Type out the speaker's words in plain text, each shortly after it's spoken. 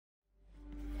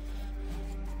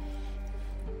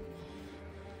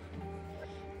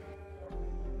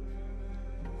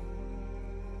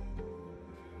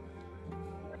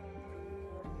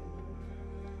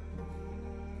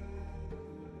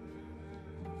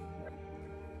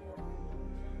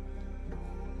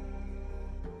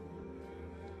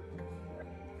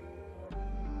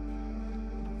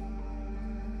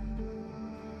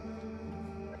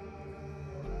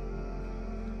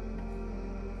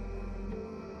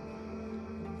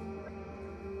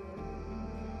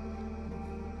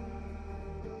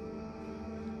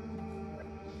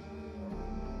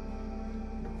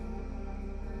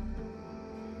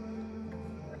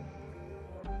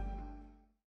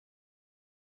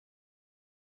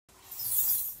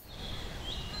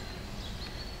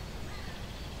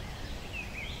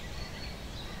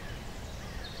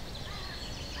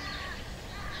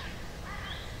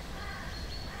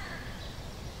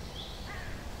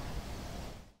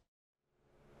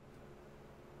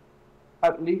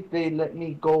At least they let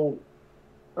me go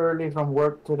early from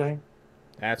work today.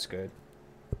 That's good.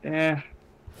 Yeah.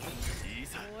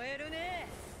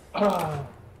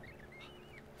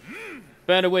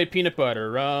 By the way, Peanut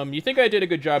Butter, you think I did a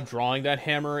good job drawing that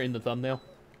hammer in the thumbnail?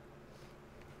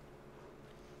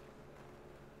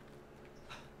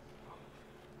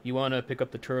 You want to pick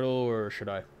up the turtle, or should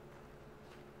I?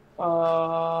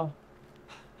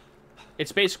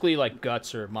 It's basically like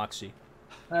Guts or Moxie.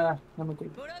 Let me take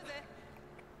it.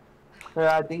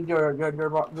 Yeah, I think your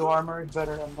armor is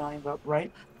better than mine, but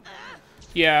right?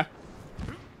 Yeah.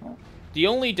 The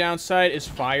only downside is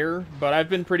fire, but I've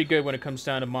been pretty good when it comes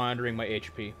down to monitoring my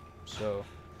HP, so...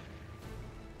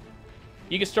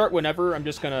 You can start whenever, I'm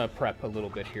just gonna prep a little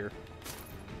bit here.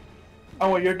 Oh,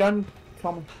 well, you're done?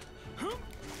 Tell me.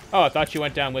 Oh, I thought you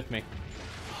went down with me.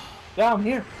 Yeah, I'm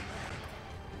here.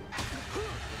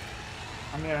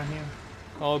 I'm here.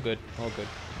 All good, all good.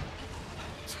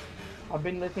 I've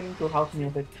been listening to house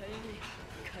music.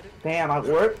 Damn, at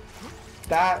work?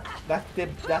 That's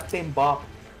same bop.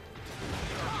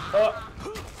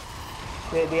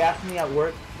 They asked me at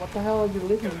work, what the hell are you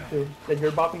listening to? That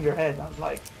you're bopping your head. I was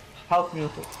like, house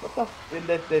music. What the? And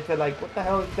they said like, what the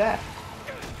hell is that?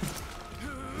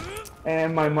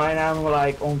 And in my mind, I'm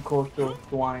like, on coastal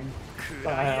swine.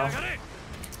 What the hell?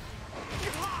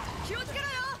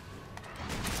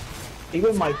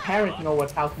 Even my parents know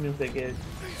what house music is.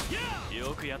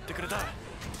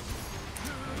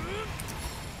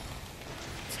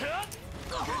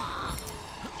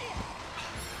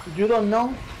 If you don't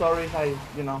know, sorry if I,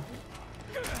 you know.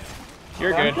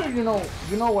 You're I'm good. sure you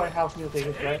know what house music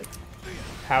is, right?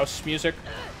 House music?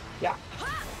 Yeah.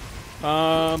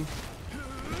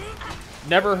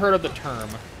 Never heard of the term.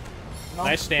 No?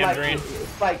 Nice tangerine.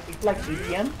 It's like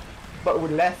EDM, but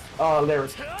with less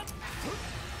lyrics.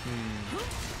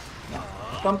 Yeah.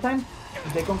 Sometimes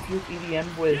they confuse EDM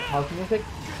with house music,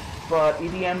 but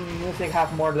EDM music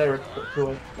has more lyrics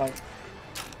to it. Like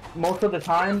most of the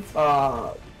time,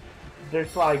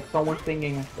 there's like someone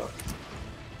singing and stuff.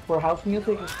 For house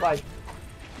music, it's like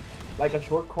a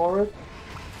short chorus,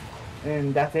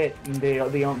 and that's it. And the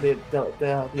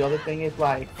other thing is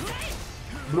like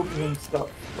bloopers and stuff.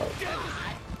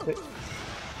 Like,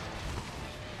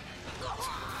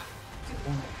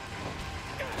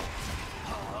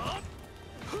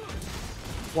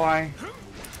 why?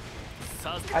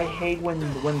 I hate when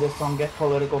the song gets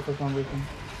political for some reason.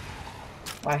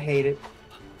 I hate it.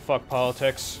 Fuck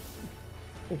politics.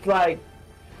 It's like,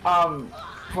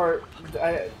 for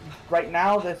right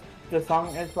now the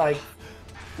song is like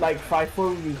fight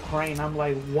for Ukraine. I'm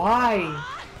like, why?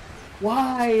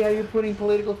 Why are you putting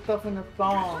political stuff in a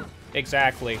song?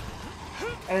 Exactly.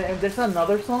 And there's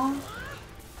another song.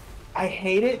 I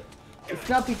hate it. It's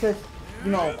not because,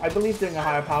 you know, I believe in a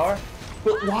higher power,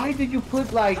 but why did you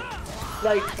put like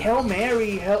Hail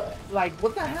Mary? Like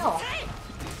what the hell?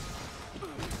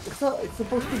 It's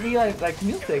supposed to be like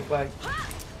music, like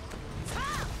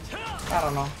I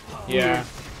don't know. Yeah, Weird.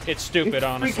 it's stupid, It's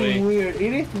honestly. freaking weird.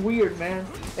 It is weird, man.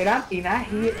 And I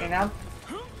hear I'm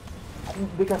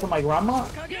because of my grandma.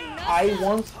 I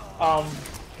once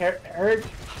heard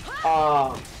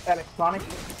electronic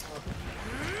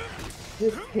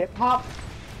this hip hop.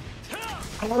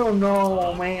 I don't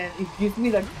know, man. It gives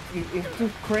me like it's too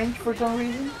cringe for some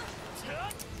reason.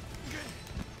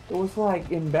 It was like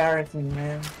embarrassing,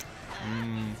 man.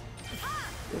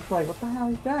 It's like, what the hell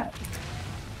is that?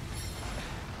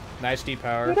 Nice deep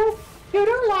power. You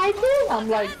don't like it? I'm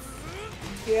like,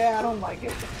 yeah, I don't like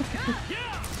it.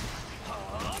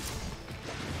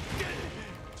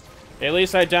 At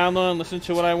least I download and listen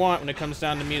to what I want when it comes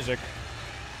down to music.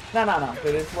 No.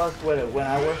 This was when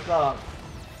I was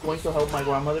going to help my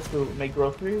grandmother to make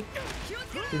groceries,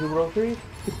 to do groceries.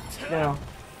 You know,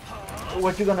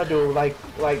 what you gonna do? Like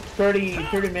 30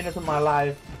 minutes of my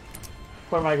life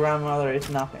for my grandmother is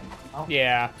nothing. You know?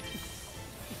 Yeah.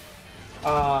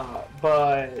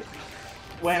 But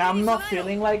when I'm not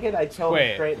feeling like it, I tell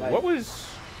her straight like. What was...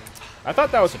 I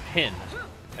thought that was a pin.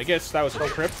 I guess that was a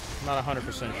trip. I'm not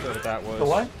 100% sure what that was. The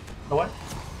what? The what?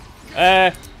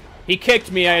 He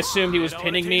kicked me. I assumed he was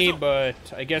pinning me, but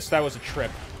I guess that was a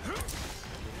trip.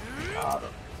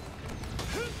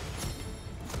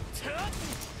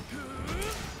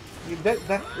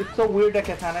 It's so weird that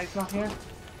Katana is not here.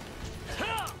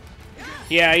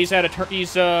 Yeah, he's out of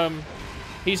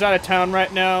town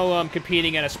right now,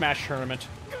 competing in a Smash tournament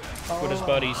with his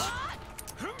buddies.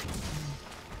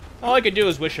 All I could do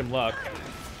is wish him luck.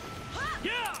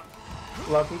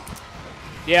 Lucky.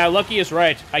 Yeah, Lucky is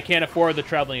right. I can't afford the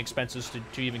traveling expenses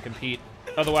to even compete.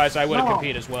 Otherwise, I would have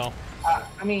competed as well.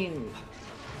 I mean,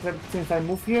 since I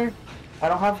moved here, I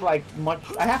don't have like much.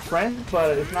 I have friends,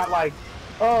 but it's not like,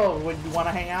 oh, would you want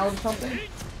to hang out or something?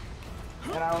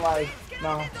 And I'm like,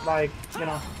 no, like, you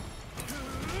know,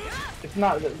 it's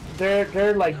not.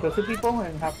 They're like busy people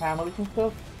and have families and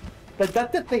stuff. Like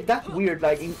that's the thing. That's weird.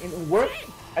 Like in work,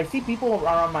 I see people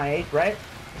around my age, right?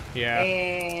 Yeah.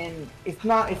 And it's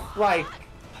not. It's like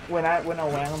when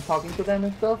I'm talking to them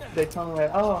and stuff, they tell me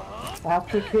like, oh, I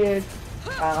have 2 kids.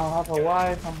 I don't have a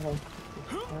wife. I'm like,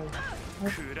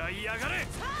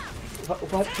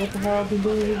 what the hell have I been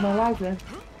doing with my life, man?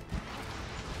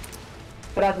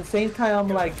 But at the same time, I'm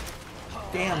like,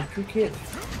 damn, 2 kids.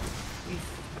 Jesus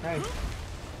Christ.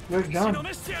 You're young.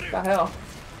 What the hell?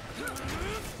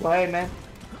 Well, hey, man.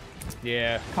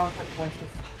 Yeah. Consequences.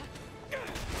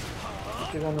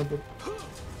 What you gonna do?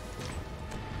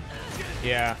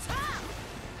 Yeah.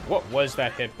 What was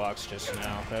that hitbox just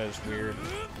now? That is weird.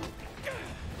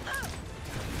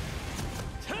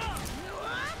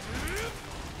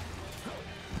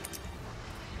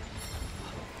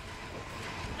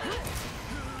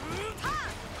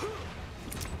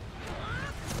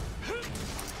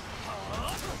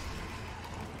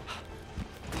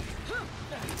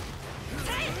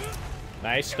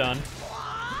 Nice stun.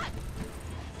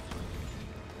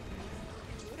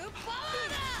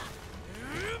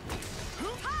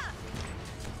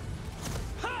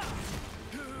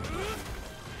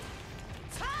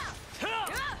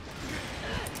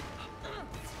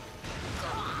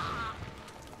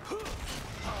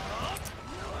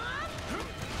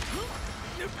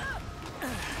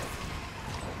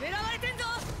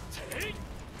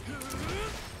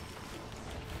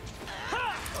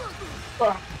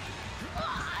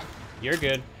 You're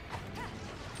good.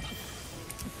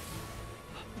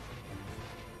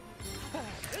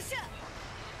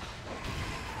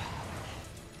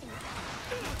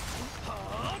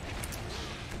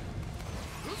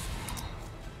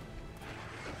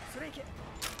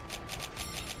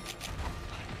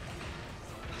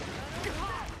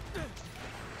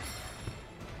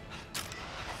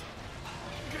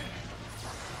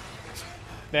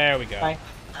 There we go. Bye.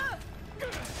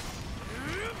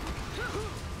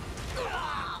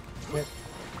 Yep.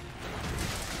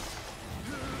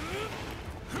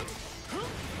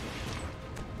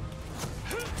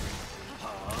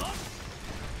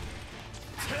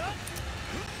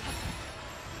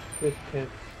 This kid.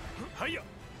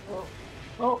 Oh.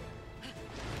 Oh.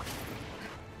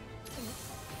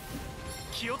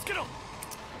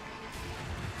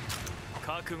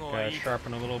 Gotta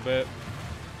sharpen a little bit.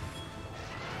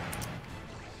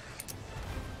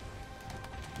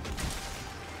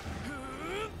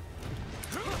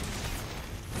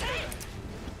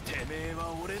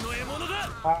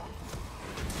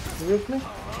 Seriously?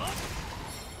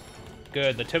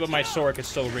 Good, the tip of my sword can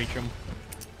still reach him.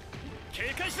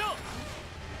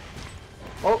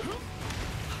 Oh.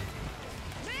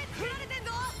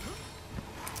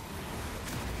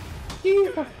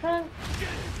 Jesus Christ.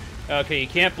 Okay, you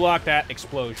can't block that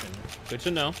explosion. Good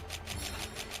to know.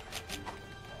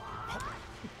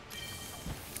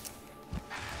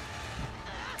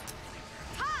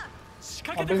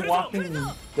 I've been watching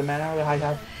the Man of the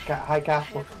High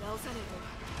Castle.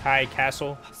 High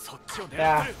Castle?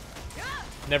 Yeah.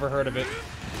 Never heard of it.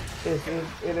 It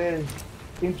is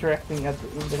interesting in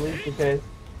the least because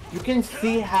you can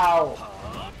see how.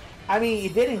 I mean,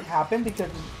 it didn't happen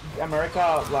because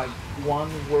America like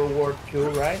won World War II,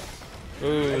 right?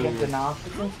 Ooh. Against the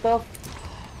Nazis and stuff.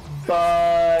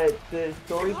 But the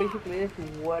story basically is,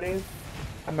 what if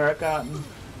America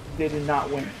did not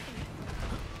win?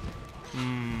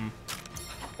 Hmm.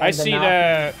 I see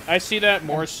that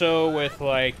more so with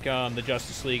like the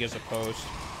Justice League as opposed.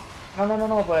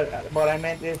 No. But what I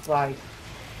meant is like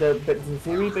the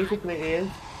theory basically is,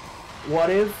 what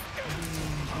if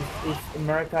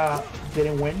America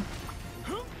didn't win?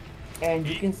 And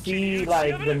you can see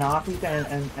like the Nazis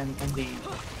and the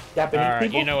Japanese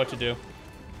people. You know what to do.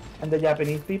 And the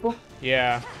Japanese people.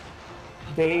 Yeah.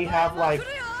 They have like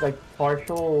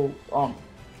partial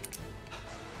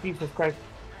Jesus Christ.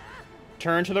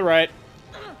 Turn to the right.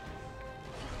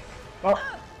 Oh.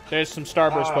 There's some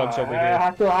Starburst bugs over here. I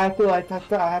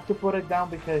have to put it down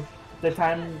because the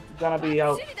time's gonna be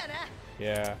out.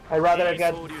 Yeah. I'd rather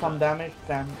get some damage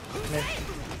than miss.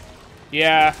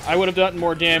 Yeah, I would have done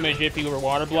more damage if you were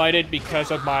water blighted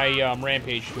because of my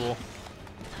rampage tool.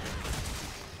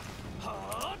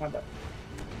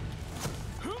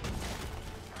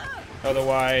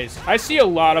 Otherwise, I see a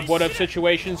lot of what-if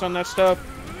situations on that stuff.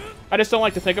 I just don't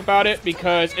like to think about it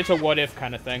because it's a what-if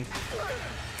kind of thing.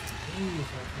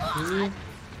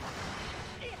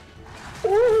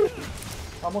 Ooh,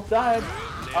 almost died.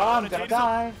 Oh, I'm gonna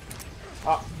die.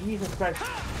 Oh, Jesus Christ.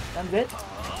 That's it?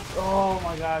 Oh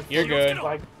my god. You're good.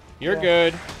 Like, You're yeah.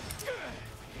 good.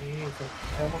 Jesus.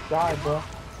 I almost died, bro.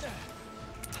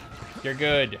 You're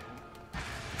good.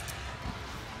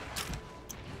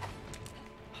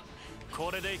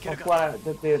 That's what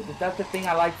that's the thing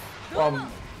I like from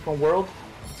World.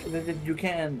 Is that you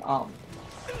can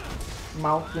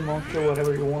mount the monster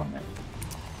whatever you want, man.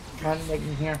 Not like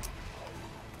in here.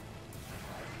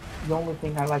 The only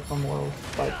thing I like from World.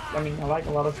 Like, I mean, I like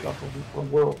a lot of stuff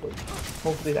from World, but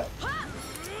mostly that.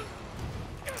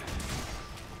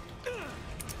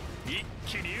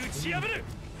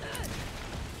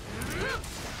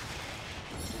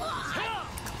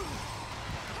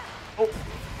 Oh.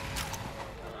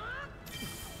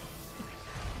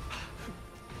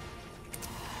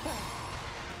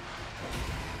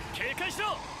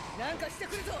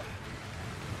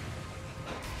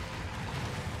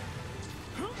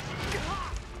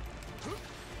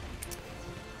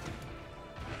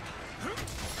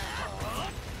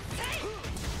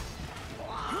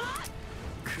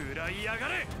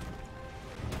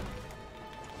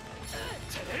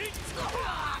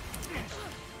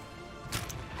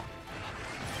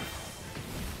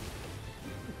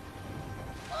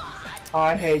 Oh,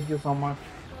 I hate you so much.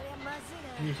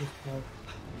 Jesus Christ.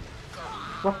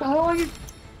 What the hell are you?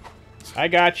 I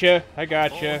gotcha. I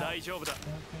gotcha.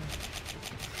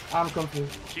 I'm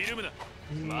confused.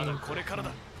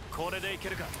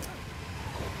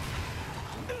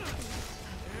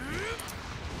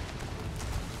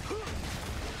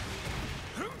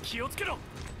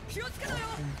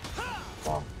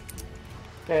 Oh.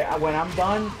 Okay, when I'm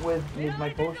done with my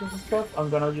potions and stuff, I'm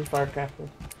gonna just start casting.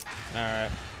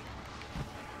 Alright.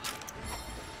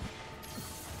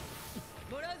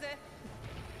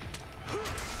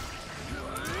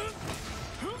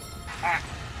 Ah.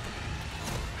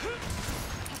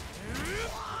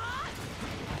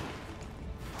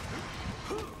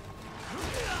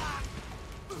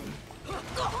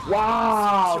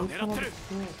 Wow! This one was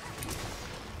cool.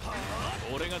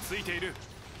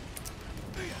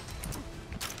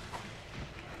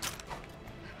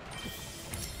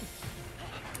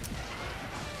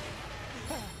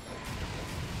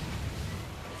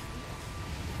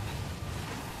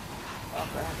 Oh,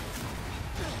 crap.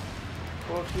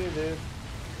 Fuck you, dude.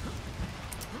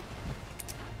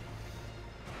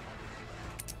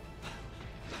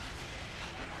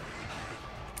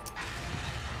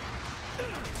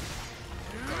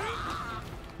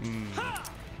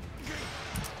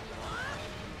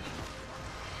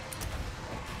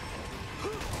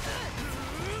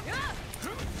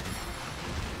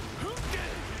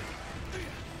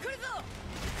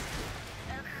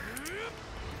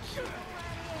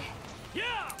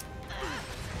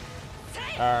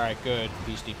 Alright, good.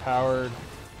 Beastie powered.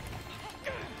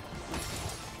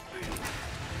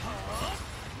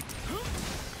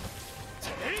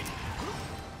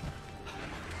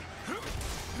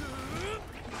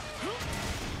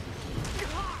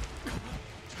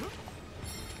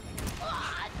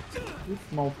 This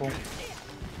mofo.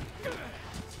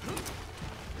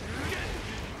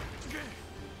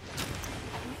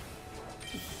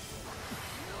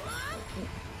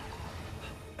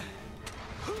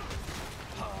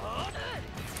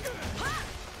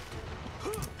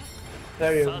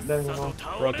 There you go.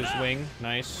 Broke his wing.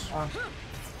 Nice.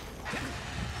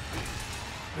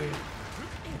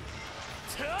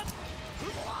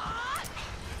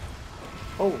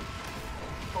 Oh.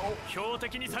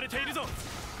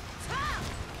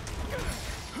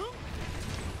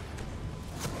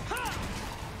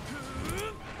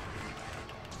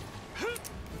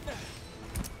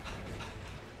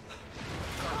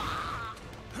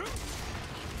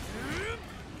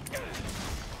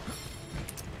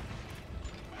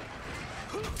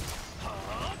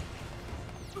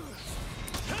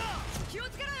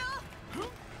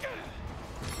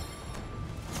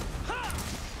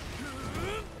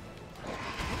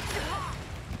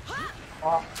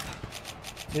 Oh.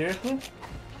 Seriously?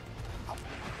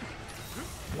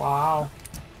 Wow.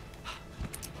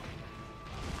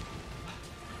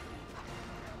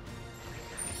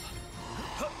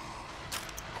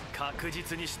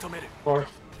 Of course.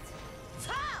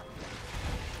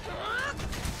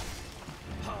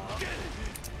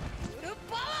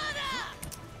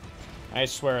 I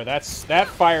swear, that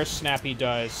fire snap he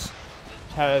does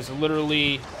has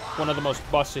literally one of the most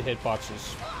busted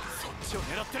hitboxes.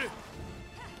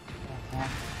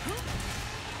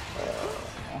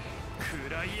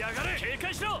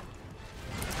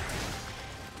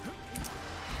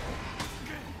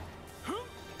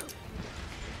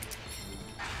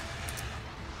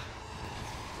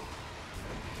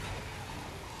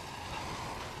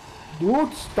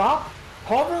 Dude, stop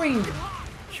hovering!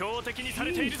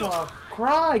 Jesus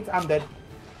Christ! I'm dead.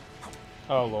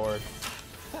 Oh lord.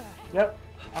 Yep,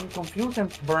 I'm confused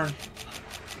and burned.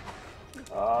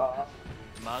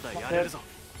 Okay.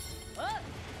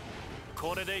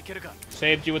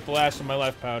 Saved you with the last of my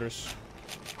life powders.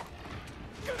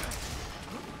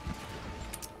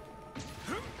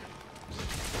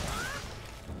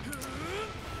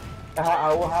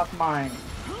 I will have my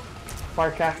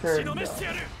firecracker.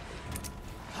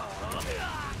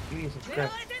 Jesus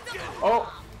Christ.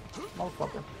 Oh!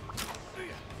 Motherfucker.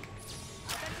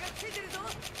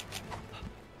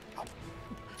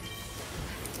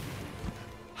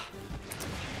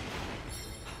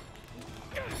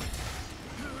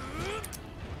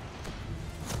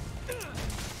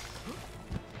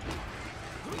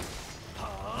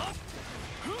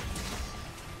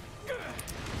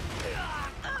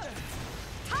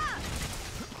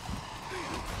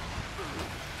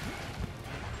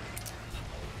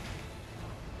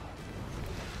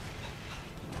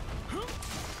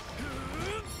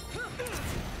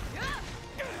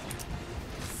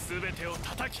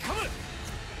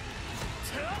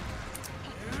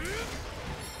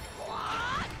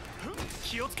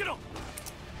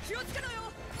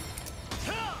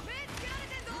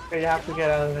 Okay, you have to get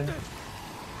out of there.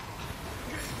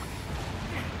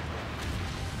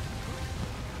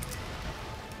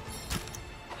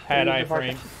 Had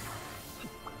iframe.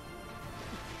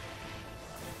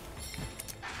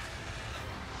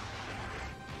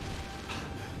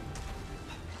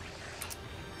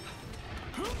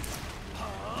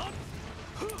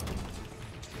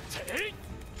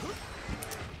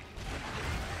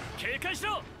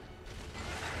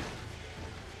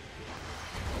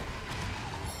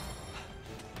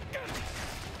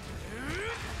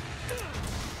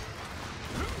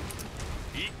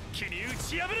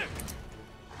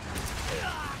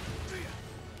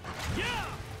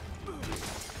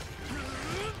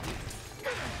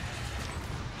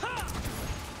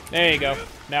 There you go.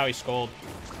 Now he's scolded.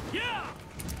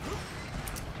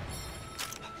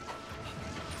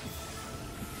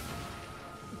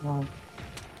 No.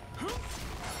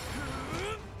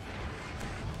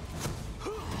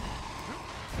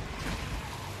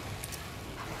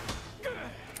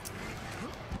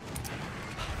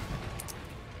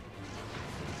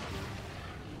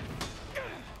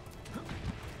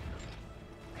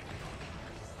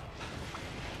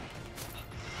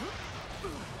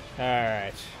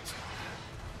 Alright.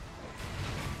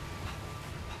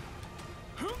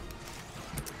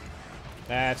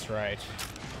 That's right.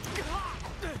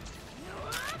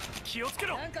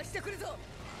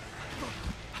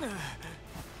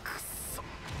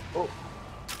 Oh.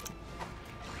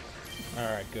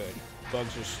 Alright, good.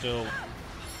 Bugs are still...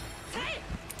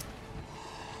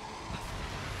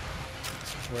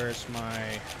 Where's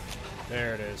my...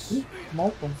 There it is.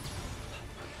 Multiple.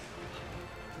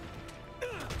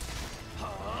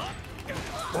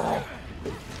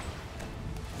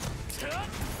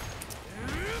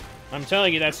 I'm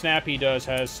telling you, that snap he does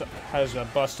has a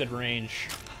busted range.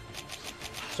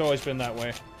 It's always been that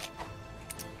way.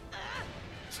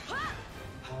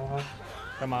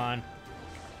 Come on.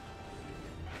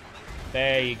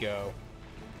 There you go.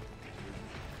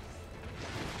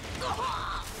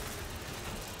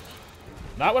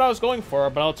 Not what I was going for,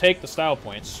 but I'll take the style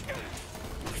points.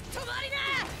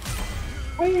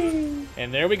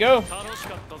 And there we go.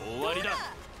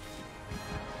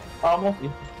 Almost.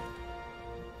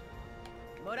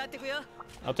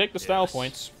 I'll take the style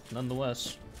points,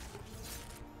 nonetheless.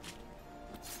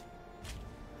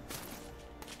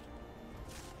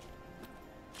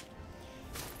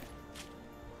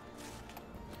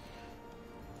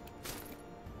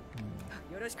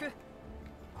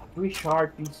 Three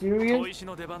shard, you serious?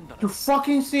 You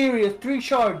fucking serious? 3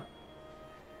 shard.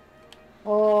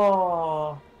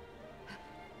 Oh.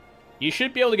 You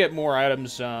should be able to get more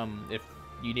items if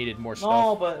you needed more stuff.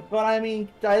 No, but I mean,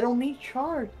 I don't need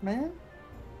shards, man.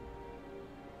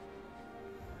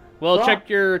 Well, check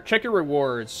your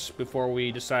rewards before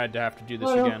we decide to have to do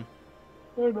this again.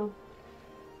 I know.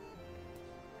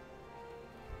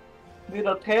 Need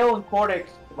a tail and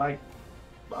cortex, like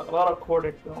a lot of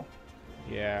cortex though.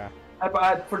 Yeah.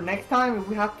 But for next time, if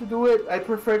we have to do it, I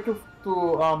prefer to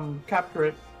capture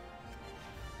it.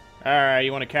 All right,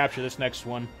 you want to capture this next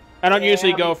one? I don't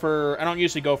usually go for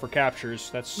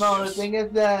captures. That's no. The thing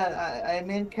is that I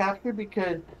meant capture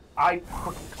because I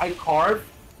carved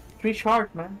 3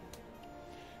 shards, man.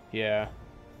 Yeah.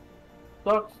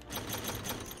 Sucks.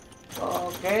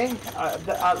 Okay.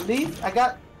 At least I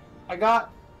got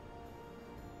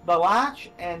the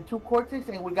latch and 2 cortex,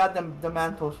 and we got the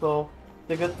mantle. So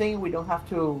the good thing we don't have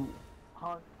to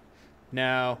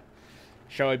Now,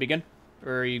 shall I begin?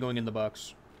 Or are you going in the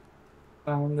box?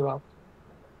 In the box.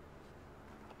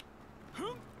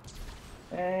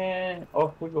 And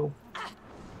off we go.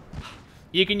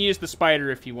 You can use the spider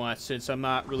if you want, since I'm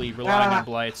not really relying on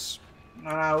blights.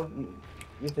 No,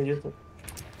 use it.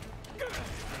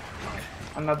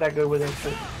 I'm not that good with it.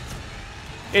 So.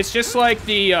 It's just like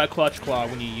the clutch claw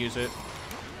when you use it.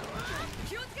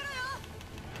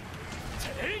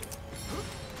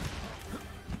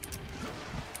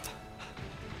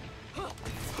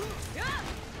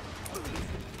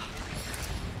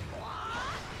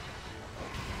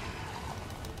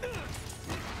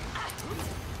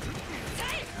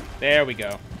 There we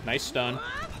go. Nice stun.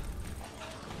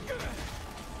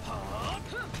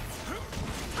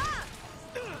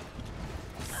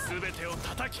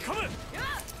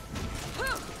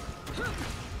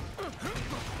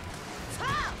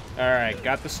 Alright,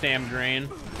 got the stam drain.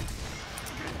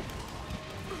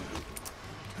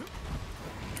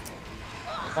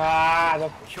 Ah,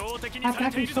 that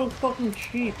attack is so fucking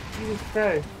cheap. Jesus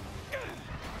Christ.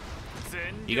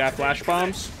 You got flash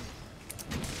bombs?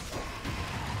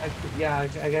 Yeah, I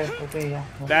guess. Okay, yeah.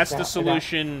 That's the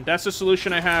solution. That's the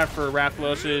solution I have for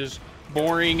Rathalos'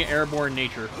 boring airborne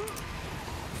nature.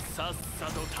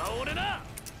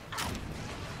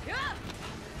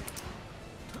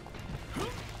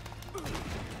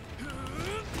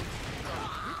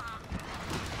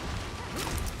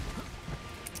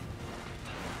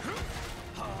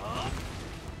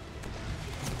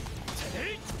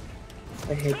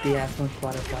 I hate the ass on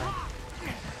Spotify.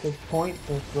 It's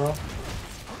pointless, bro.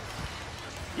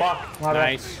 Fuck.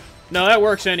 Nice. No, that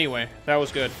works anyway. That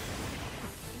was good.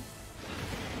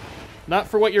 Not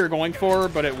for what you were going for,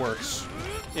 but it works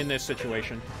in this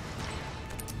situation.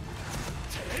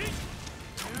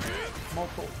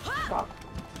 Muscle. Stop.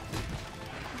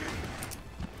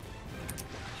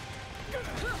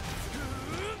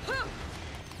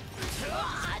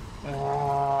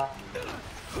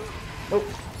 Nope.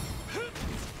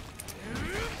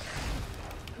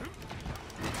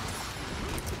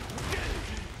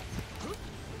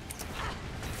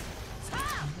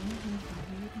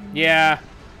 Yeah.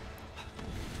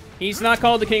 He's not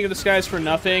called the King of the Skies for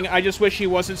nothing. I just wish he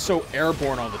wasn't so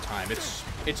airborne all the time.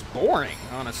 It's boring,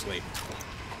 honestly.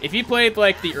 If you played,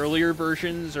 like, the earlier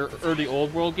versions or the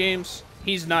old world games,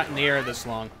 he's not in the air this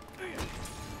long.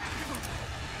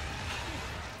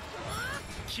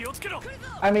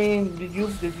 I mean, did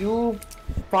you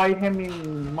fight him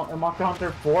in Monster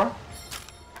Hunter 4?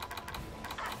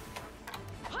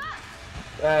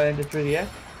 In the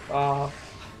 3DS?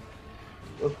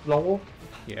 With Lone Wolf?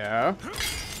 Yeah.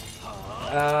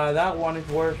 That one is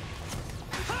worse.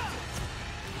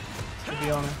 To be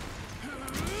honest.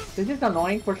 It's just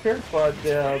annoying for sure, but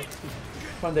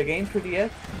from the game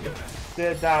 3DS,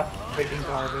 that's freaking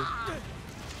garbage.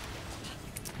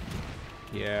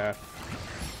 Yeah.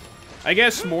 I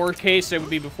guess more case it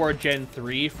would be before Gen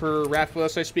 3 for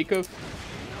Rathalos I speak of.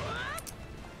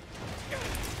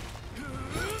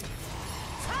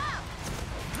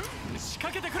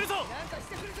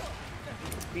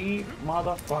 The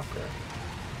motherfucker.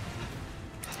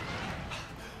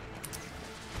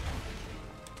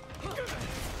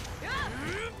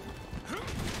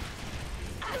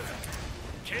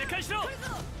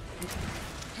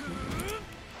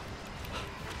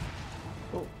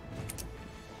 Oh.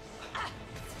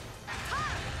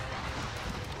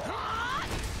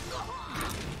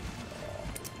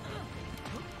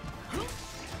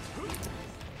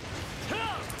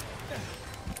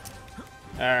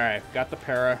 Alright, got the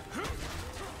para.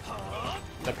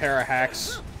 The para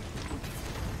hacks.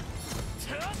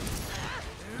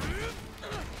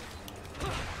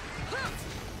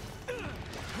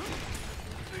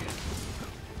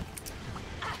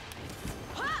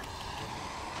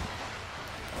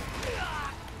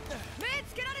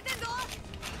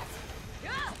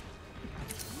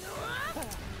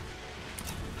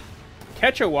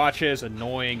 Catch a watch is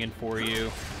annoying and for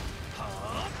you.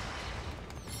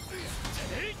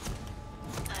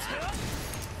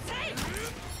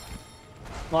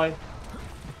 Nice.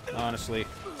 Honestly.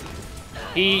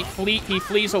 He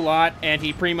flees a lot, and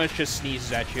he pretty much just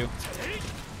sneezes at you.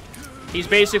 He's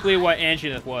basically what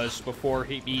Anjanath was before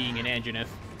he being an Anjanath.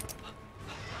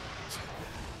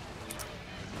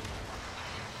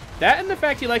 That and the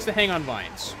fact he likes to hang on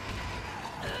vines.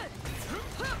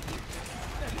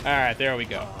 Alright, there we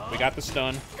go. We got the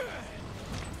stun.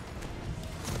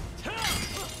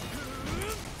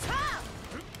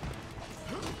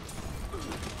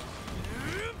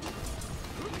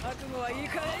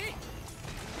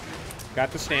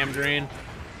 Got the stam drain.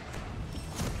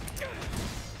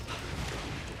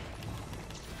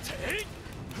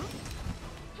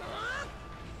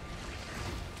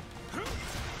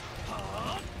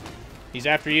 He's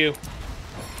after you.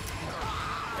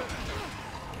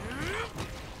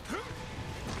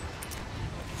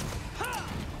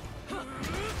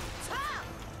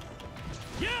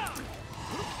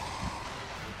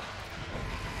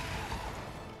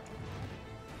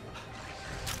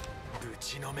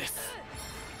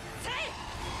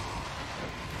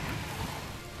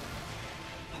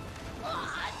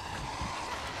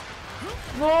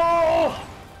 No!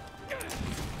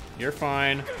 You're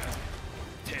fine.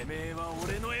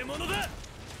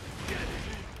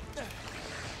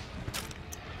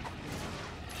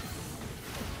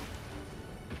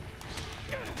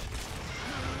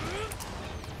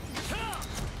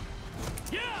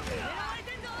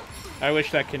 I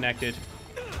wish that connected.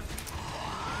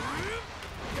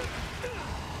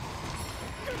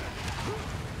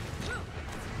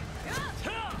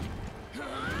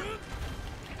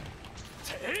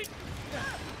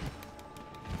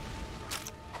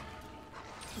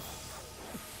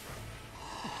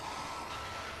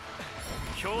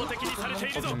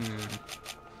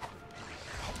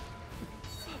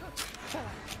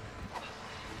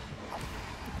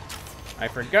 I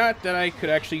forgot that I could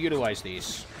actually utilize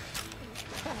these.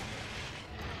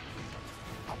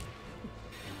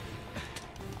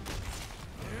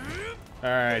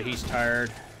 Alright, he's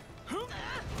tired.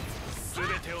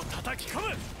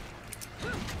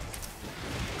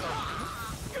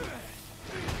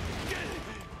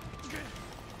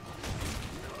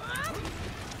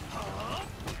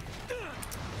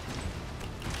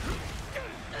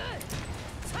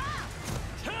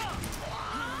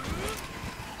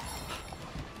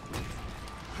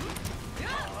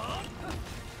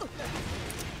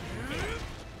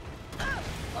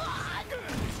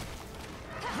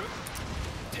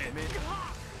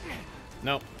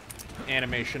 Nope.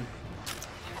 Animation.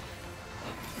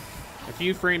 A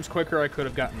few frames quicker, I could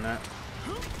have gotten that.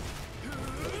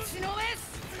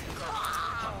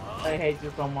 I hate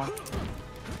you so much.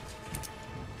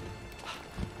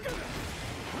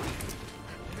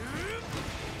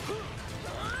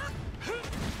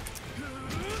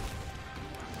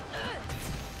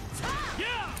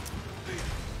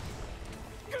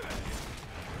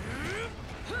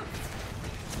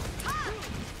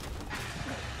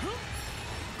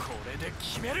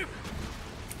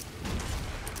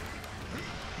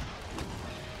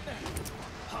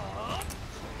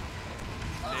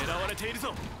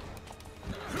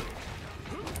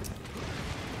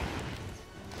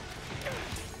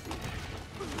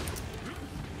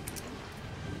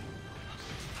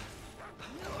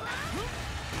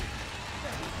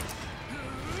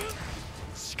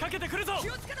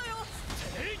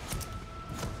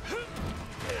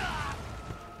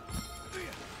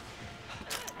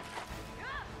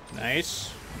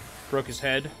 Nice. Broke his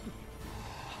head.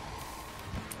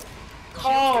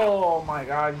 Oh my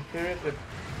god, you serious?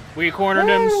 We cornered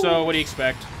him, so what do you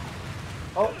expect?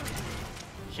 Oh.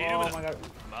 Oh my god.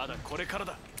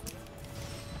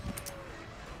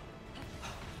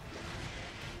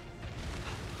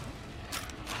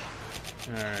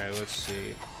 Alright, let's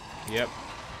see. Yep.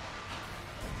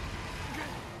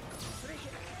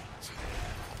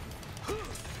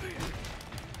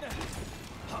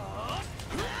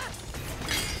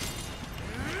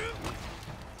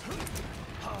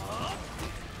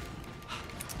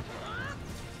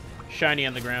 Shiny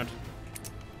on the ground.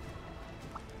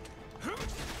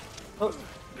 Oh.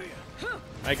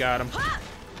 I got him.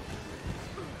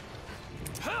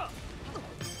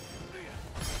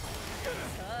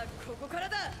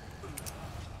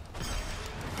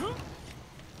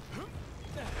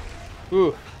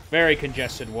 Ooh, very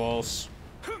congested walls.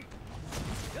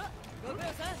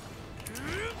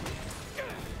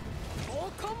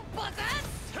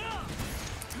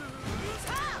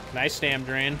 Nice stam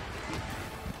drain.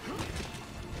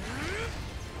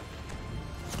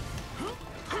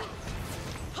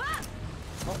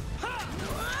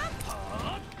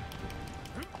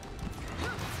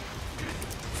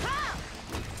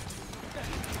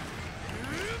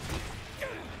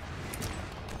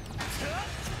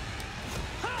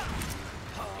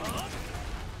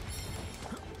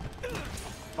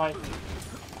 Fine.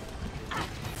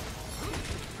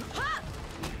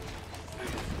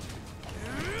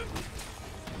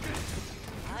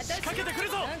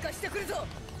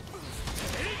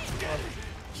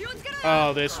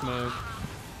 Oh, this move.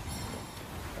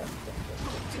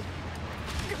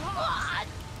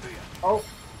 Oh.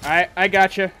 I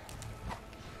gotcha.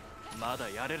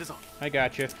 I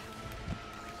gotcha.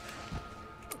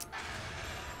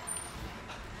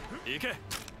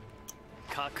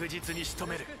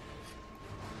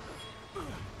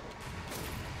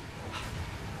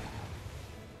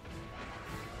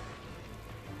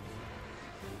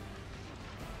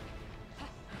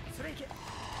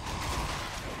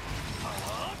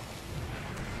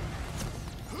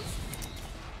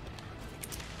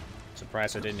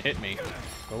 surprised it didn't hit me,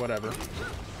 but whatever. Of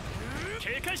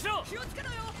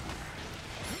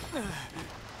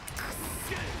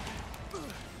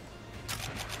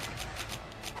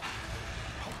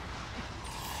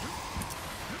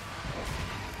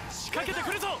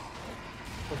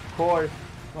course,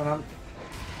 when I'm...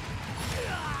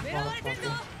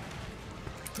 Motherfucker.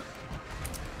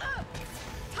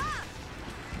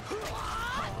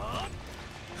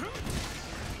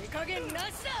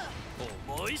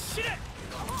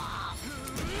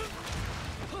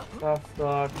 That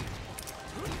sucks.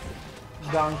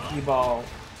 Donkey ball.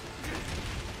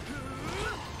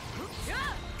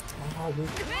 Oh, this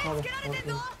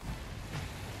motherfucker.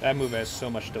 That move has so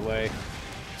much delay.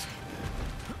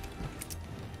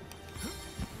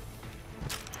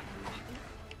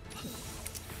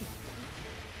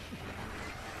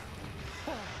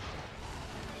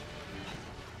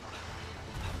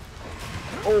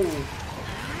 Oh!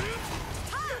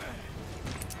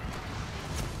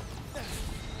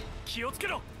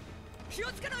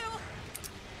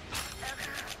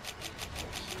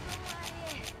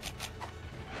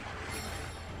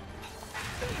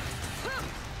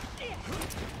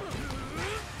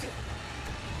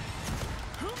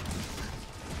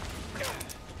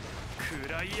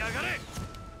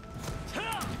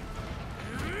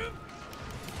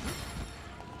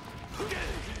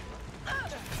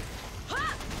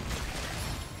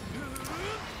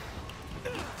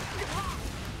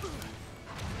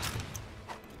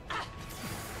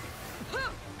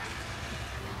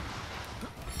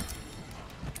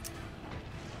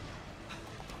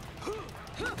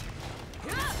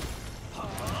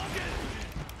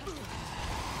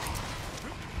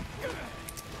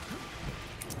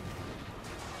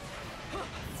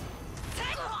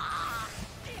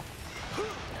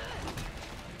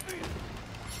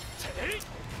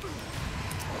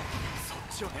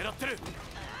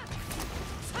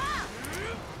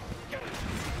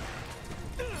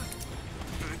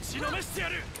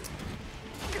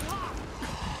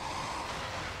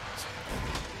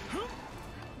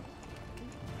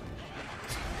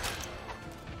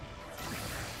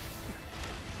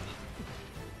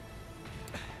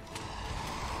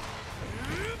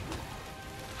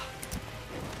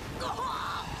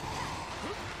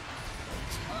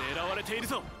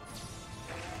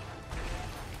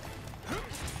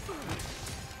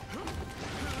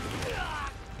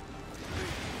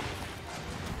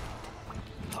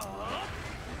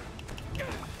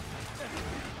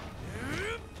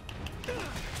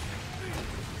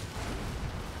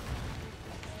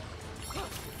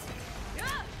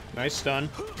 Nice stun.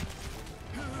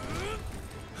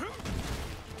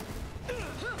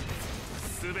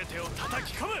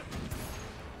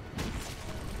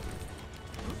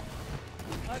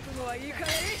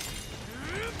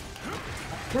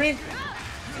 Green!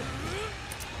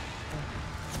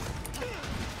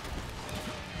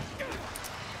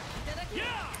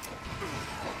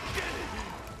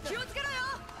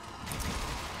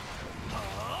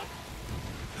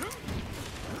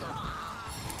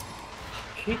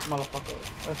 Cheat, motherfucker.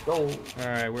 Let's go.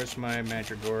 Alright, where's my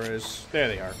Mandragoras? There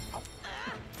they are.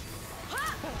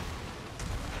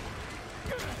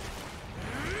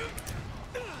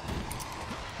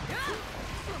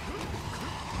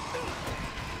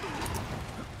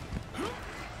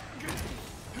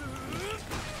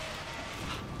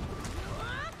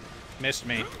 Missed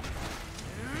me.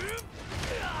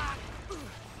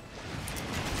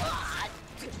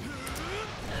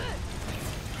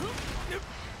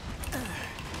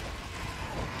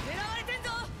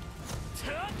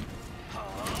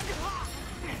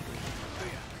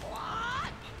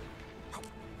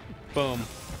 Boom.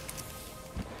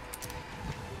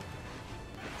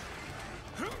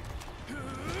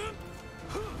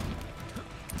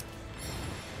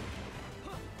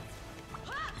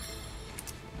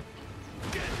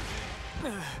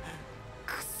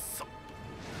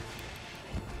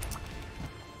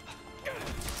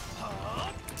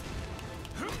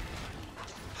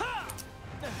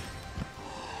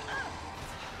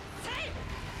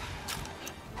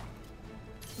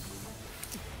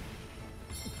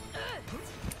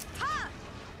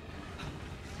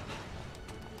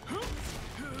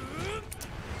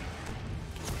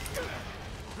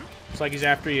 Looks like he's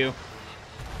after you.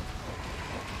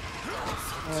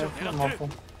 I'm awful.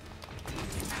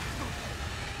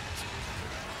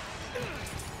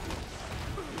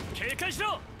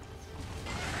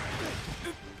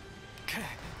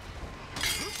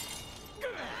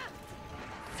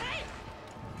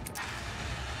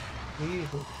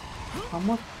 Jesus. How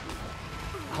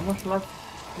much life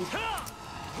is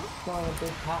going to this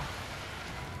half?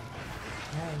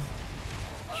 Man.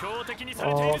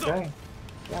 Okay.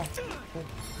 Yeah.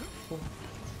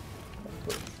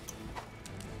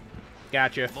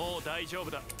 Gotcha.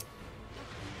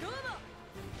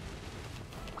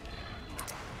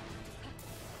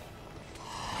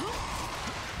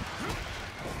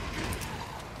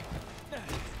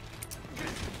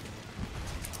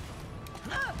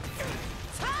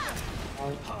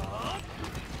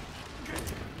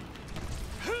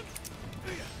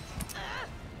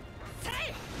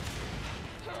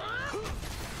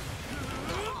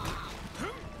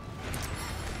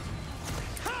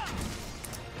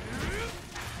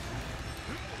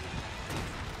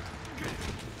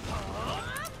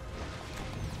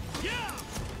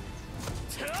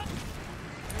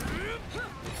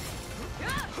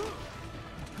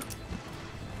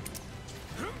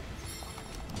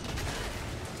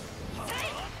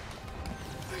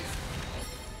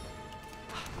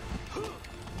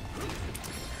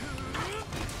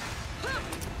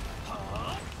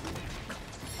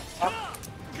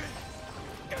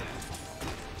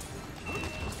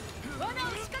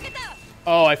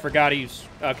 Oh, I forgot to use...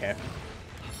 Okay.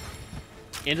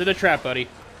 Into the trap, buddy.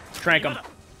 Trank him.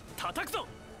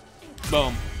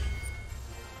 Boom.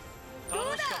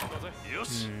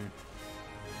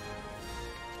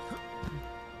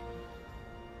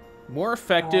 More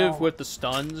effective with the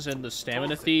stuns and the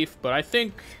stamina thief, but I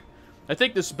think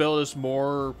this build is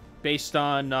more based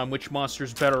on which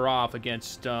monster's better off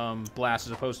against Blast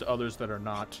as opposed to others that are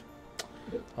not.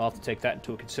 I'll have to take that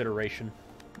into consideration.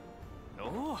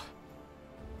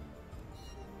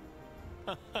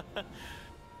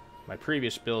 My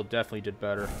previous build definitely did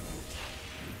better.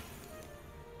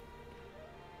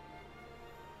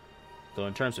 Though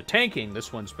in terms of tanking,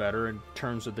 this one's better in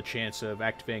terms of the chance of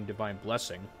activating Divine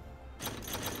Blessing.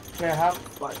 Yeah, how,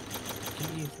 like,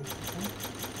 Jesus.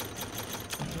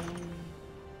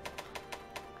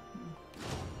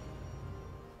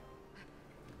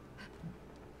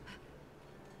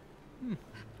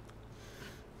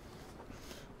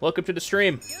 Welcome to the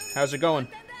stream. How's it going?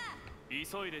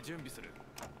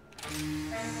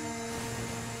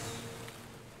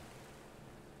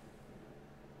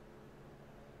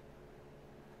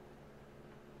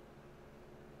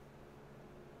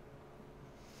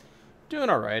 Doing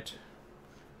alright.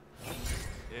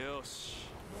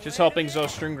 Just helping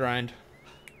Zostern grind.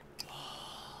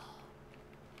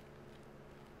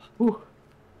 Whew.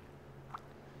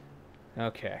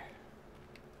 Okay.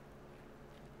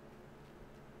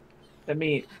 Let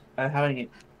me, having it.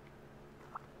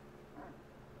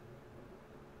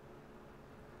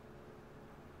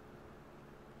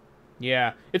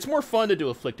 Yeah, it's more fun to do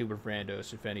Afflicted with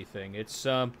randos, if anything. It's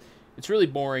really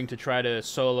boring to try to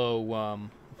solo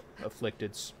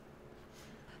Afflicteds.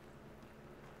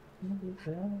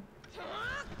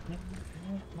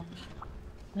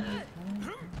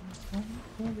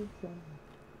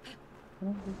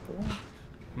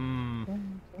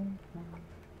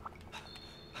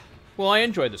 Well, I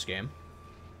enjoyed this game.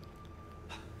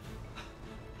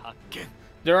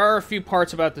 There are a few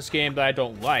parts about this game that I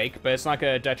don't like, but it's not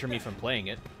going to deter me from playing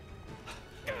it.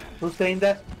 Who's saying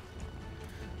that?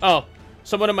 Oh,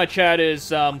 someone in my chat is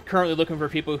currently looking for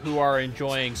people who are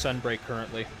enjoying Sunbreak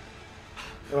currently.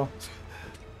 Oh.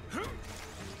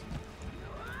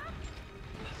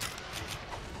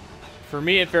 For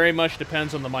me, it very much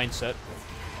depends on the mindset.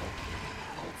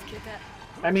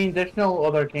 I mean, there's no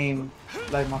other game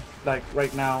like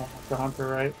right now, the Hunter,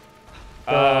 right?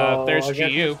 So, there's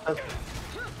GU.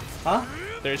 Huh?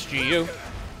 There's GU.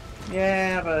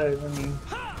 Yeah, but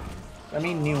I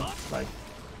mean new, like.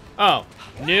 Oh,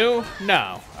 new?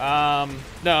 No.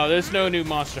 No, there's no new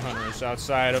Monster Hunters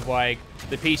outside of, like,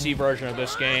 the PC version of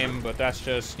this game, but that's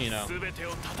just, you know.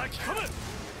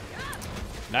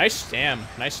 Nice stam.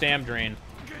 Nice stam drain.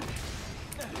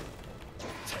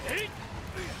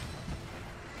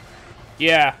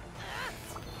 Yeah.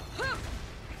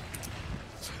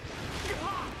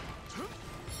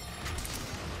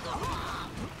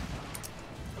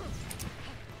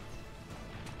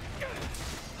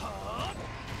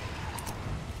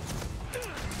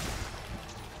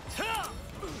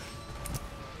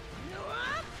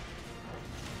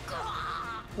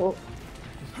 Oh.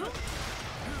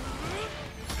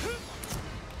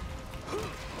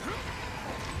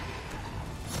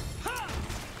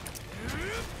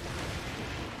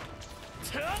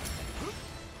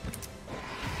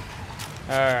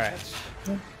 Alright.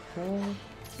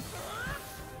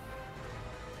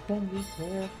 Can you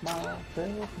take my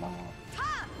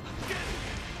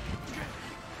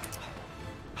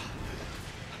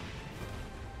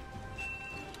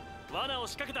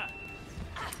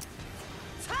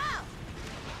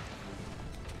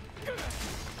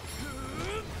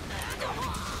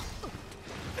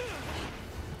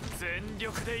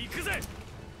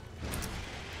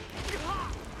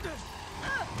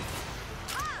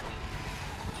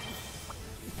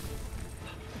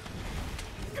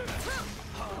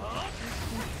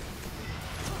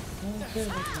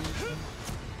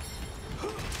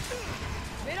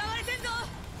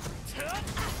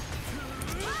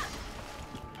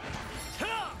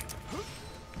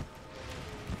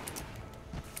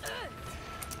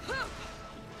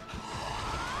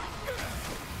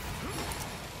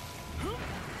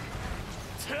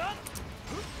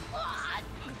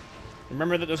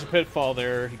Remember that there's a pitfall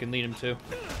there you can lead him to.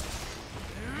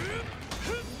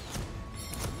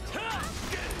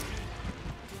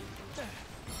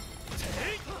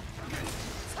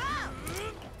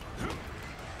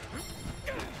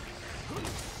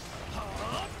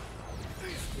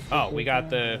 Oh, we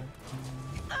got the...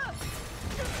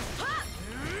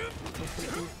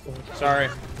 Sorry.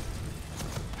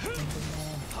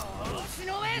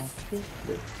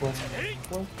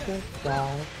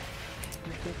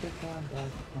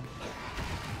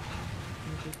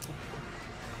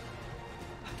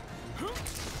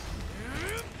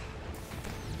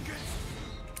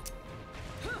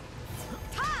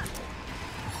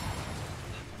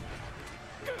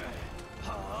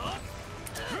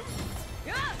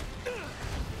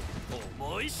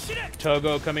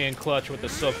 Togo coming in clutch with the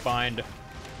silk bind.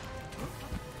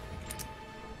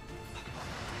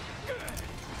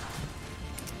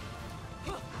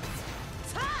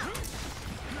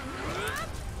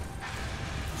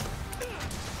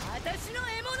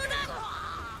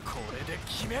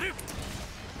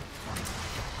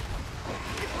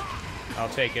 I'll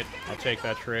take it. I'll take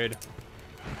that trade.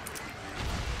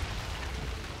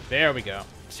 There we go.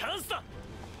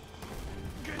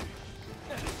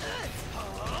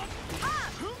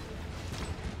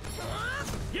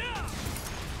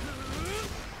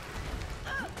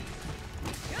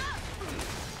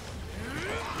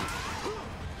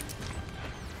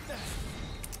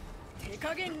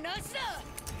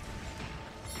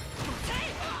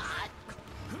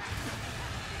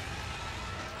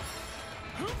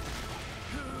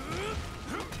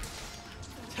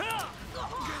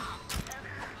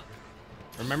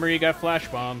 Remember, you got flash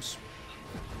bombs.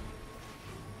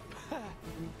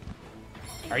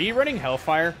 Are you running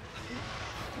Hellfire?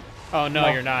 Oh, no,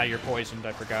 you're not. You're poisoned.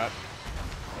 I forgot.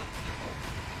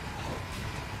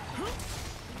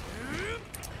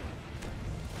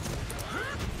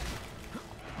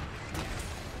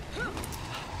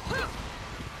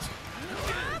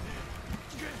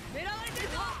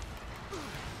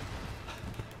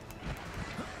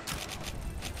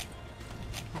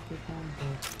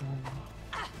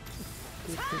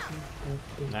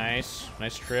 Nice.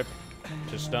 Nice trip.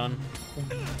 Just done.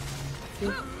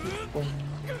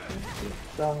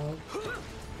 Oh.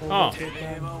 Oh.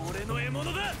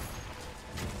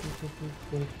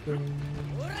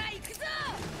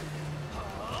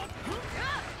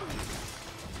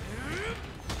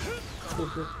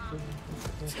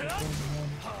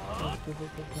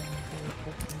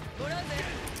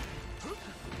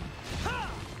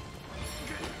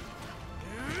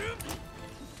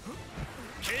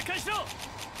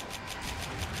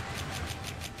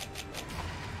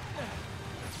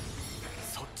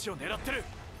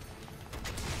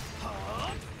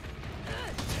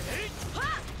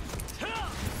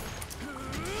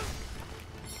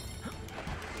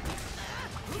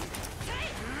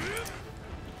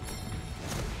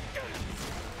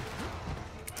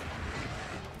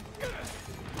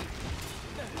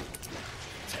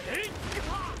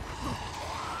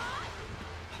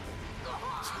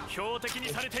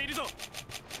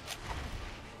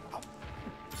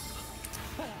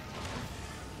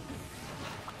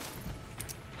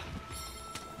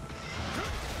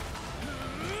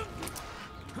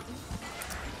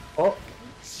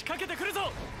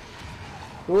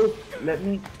 Ooh, let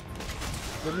me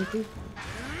see.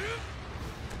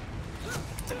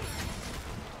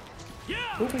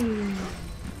 Ooh.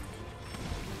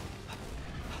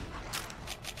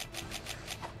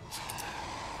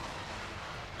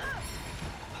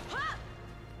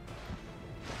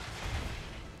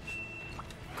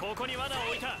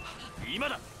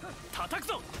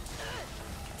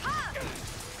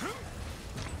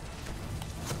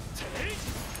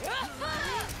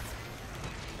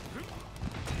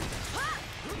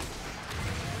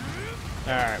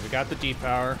 Alright, we got the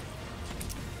D-power.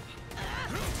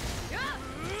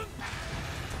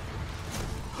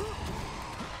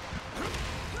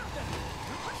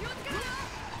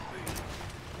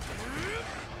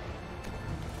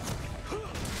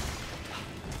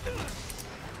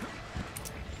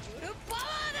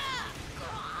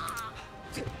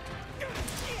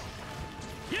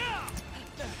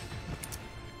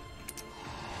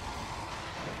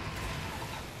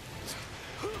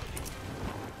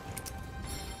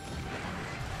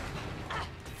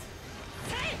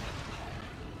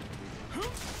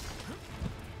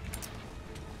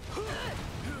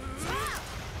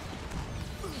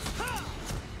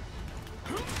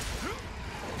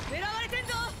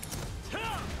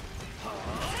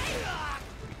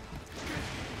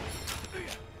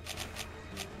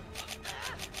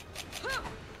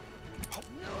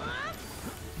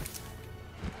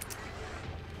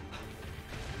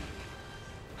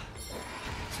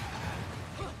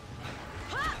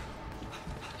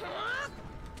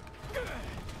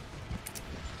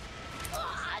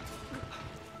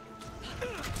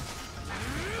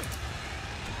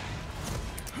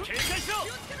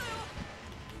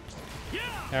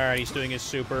 Alright, he's doing his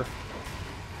super.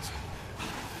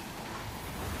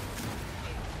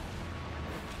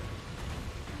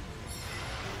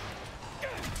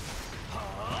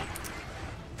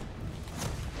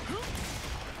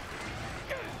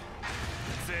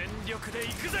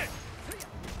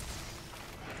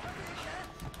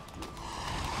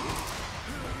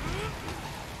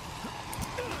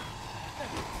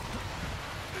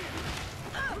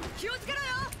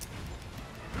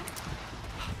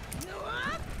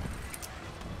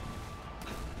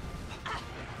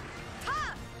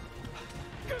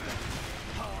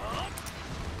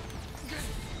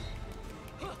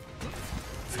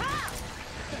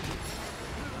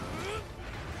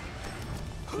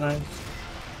 Nice.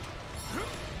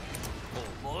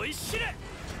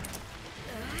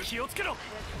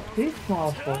 He's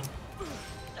awful.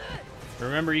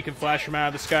 Remember, you can flash him out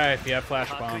of the sky if you have flash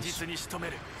bombs.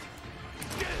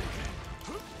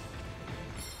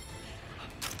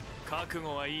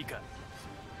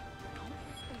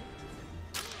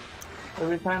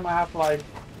 Every time I have like,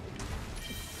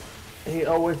 he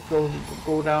always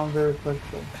go down very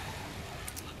quickly.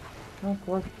 Oh, of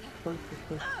course.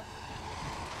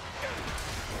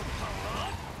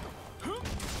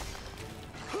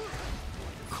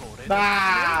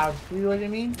 Ah, see what I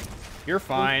mean? You're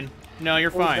fine. No, you're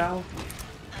fine. Down.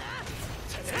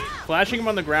 Flashing him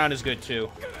on the ground is good too.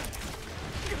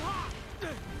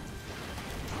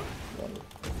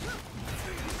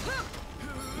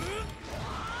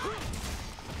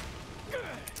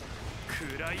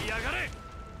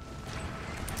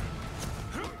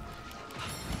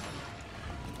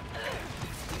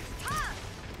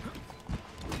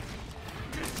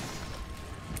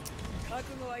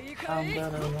 I'm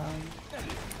better around.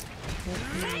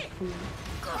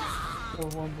 The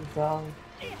one without.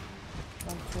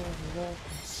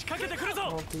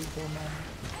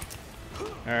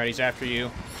 Alright, he's after you.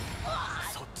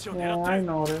 Yeah, I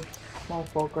noticed.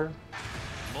 Motherfucker.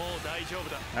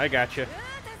 I got you.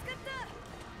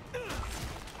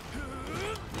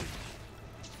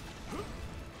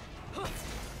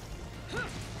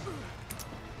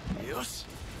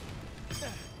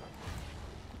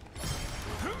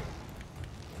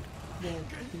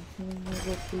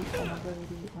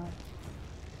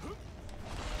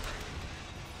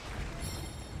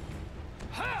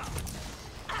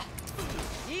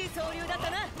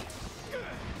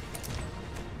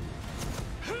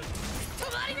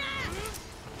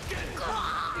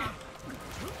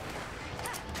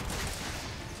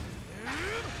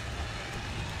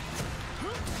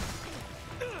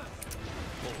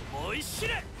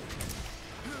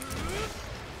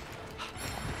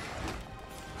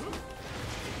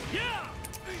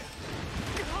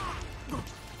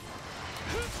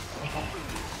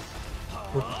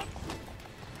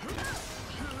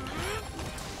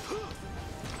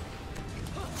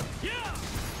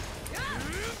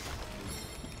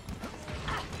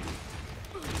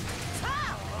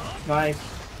 Nice.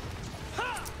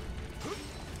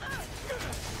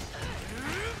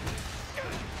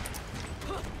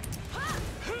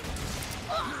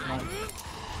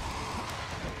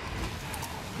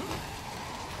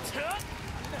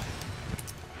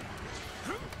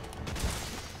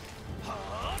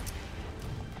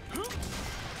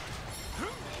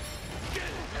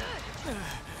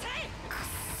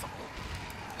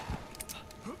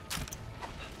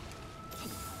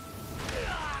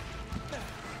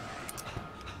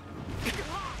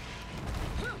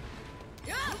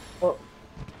 Oh.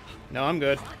 No, I'm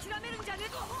good.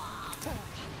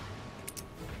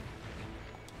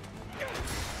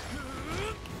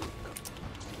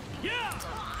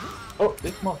 Oh,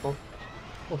 this muscle.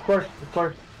 Of course.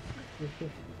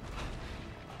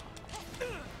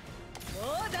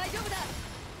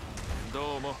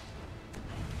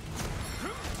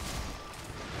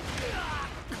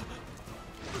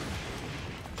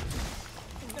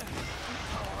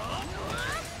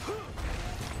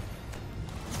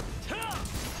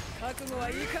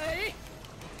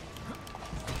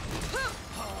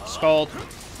 Scald.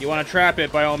 You want to trap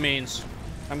it, by all means.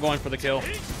 I'm going for the kill.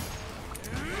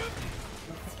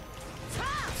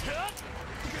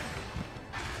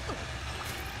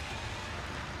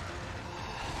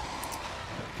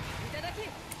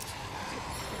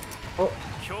 Oh.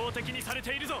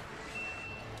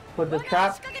 Put the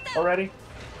trap already.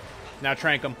 Now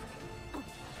trank him.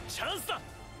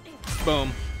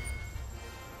 Boom.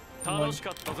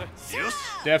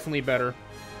 Definitely better.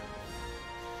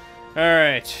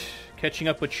 Alright. Catching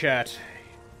up with chat.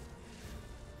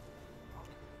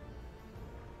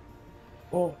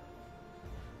 Oh.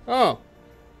 Oh.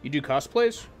 You do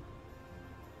cosplays?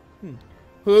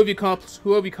 Who have you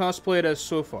cosplayed as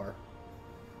so far?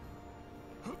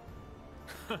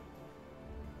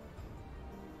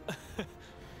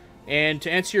 And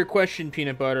to answer your question,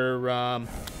 Peanut Butter,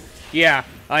 yeah,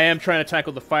 I am trying to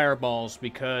tackle the fireballs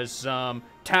because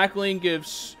tackling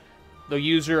gives the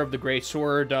user of the Great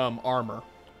Sword armor.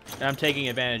 And I'm taking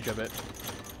advantage of it.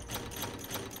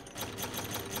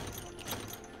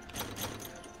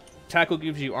 Tackle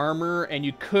gives you armor, and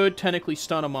you could technically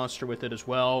stun a monster with it as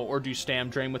well, or do stam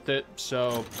drain with it,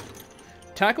 so...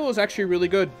 Tackle is actually really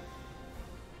good.